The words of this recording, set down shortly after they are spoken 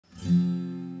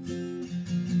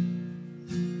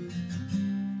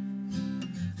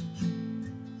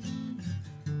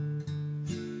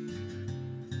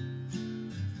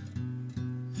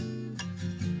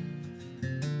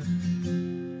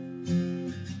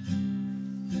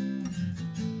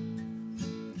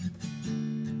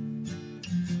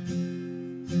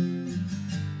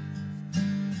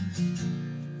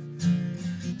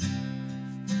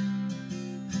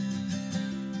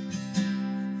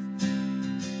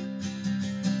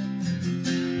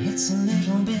It's a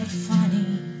little bit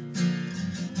funny,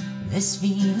 this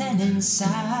feeling inside.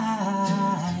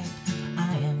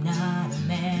 I am not a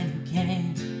man who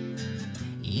can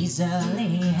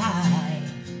easily hide.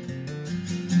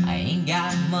 I ain't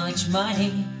got much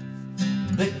money,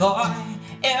 but boy,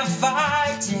 if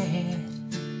I did,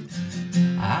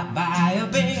 I'd buy a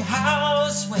big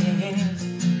house where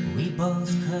we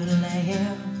both could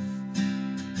live.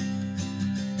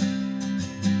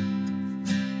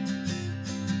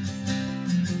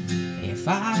 If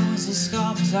I was a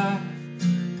sculptor,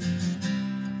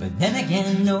 but then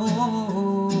again, no,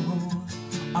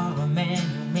 or a man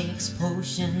who makes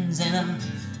potions in a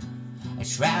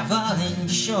traveling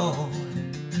show.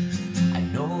 I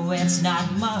know it's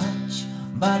not much,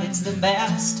 but it's the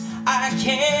best I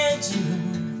can do.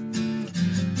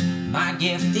 My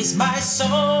gift is my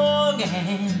song,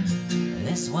 and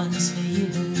this one's for you.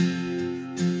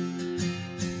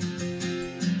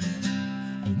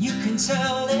 And you can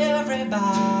tell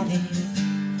everybody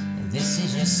this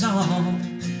is your song.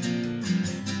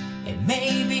 It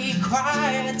may be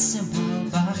quite simple,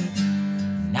 but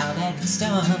now that it's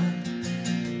done,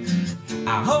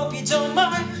 I hope you don't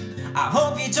mind, I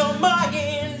hope you don't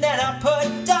mind that I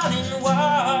put down in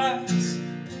words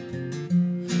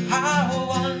how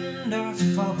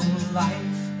wonderful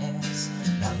life is.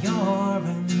 Now you're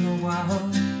in the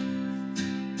world.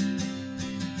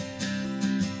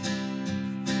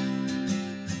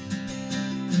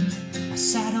 I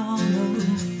sat on the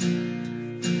roof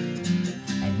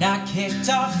and I kicked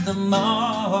off the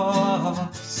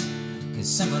moss, 'cause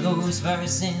some of those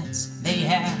verses, they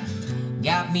have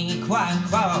got me quite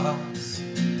cross.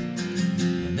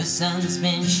 The sun's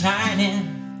been shining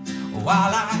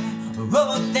while I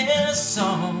wrote this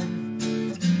song.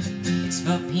 It's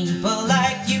for people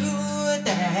like you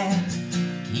that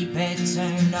keep it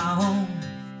turned on.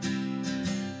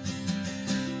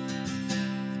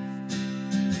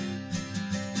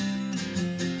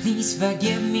 Please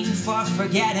forgive me for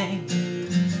forgetting,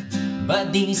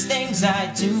 but these things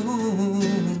I do.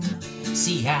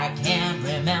 See, I can't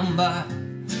remember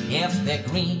if they're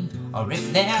green or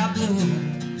if they're blue.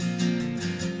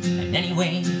 And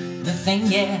anyway, the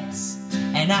thing is,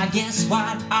 and I guess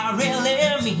what I really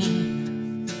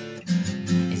mean,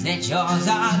 is that yours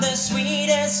are the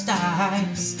sweetest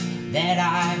eyes that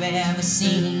I've ever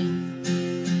seen.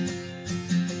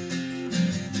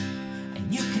 And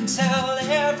you can tell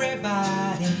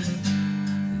everybody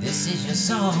this is your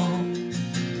song.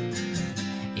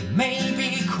 It may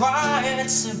be quite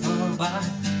simple, but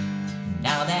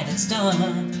now that it's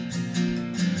done,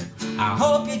 I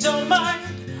hope you don't mind,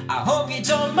 I hope you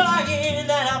don't mind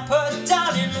that I put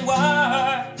down in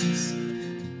words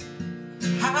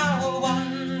how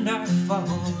wonderful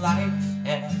life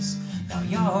is. Now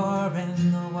you're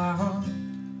in the world.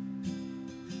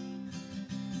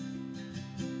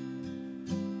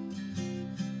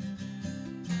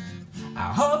 I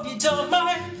hope you don't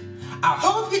mind, I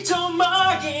hope you don't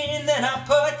mind that I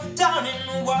put down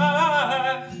in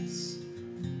words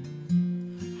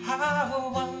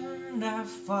how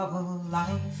wonderful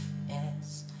life is.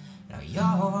 Now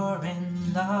you're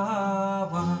in the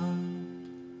world.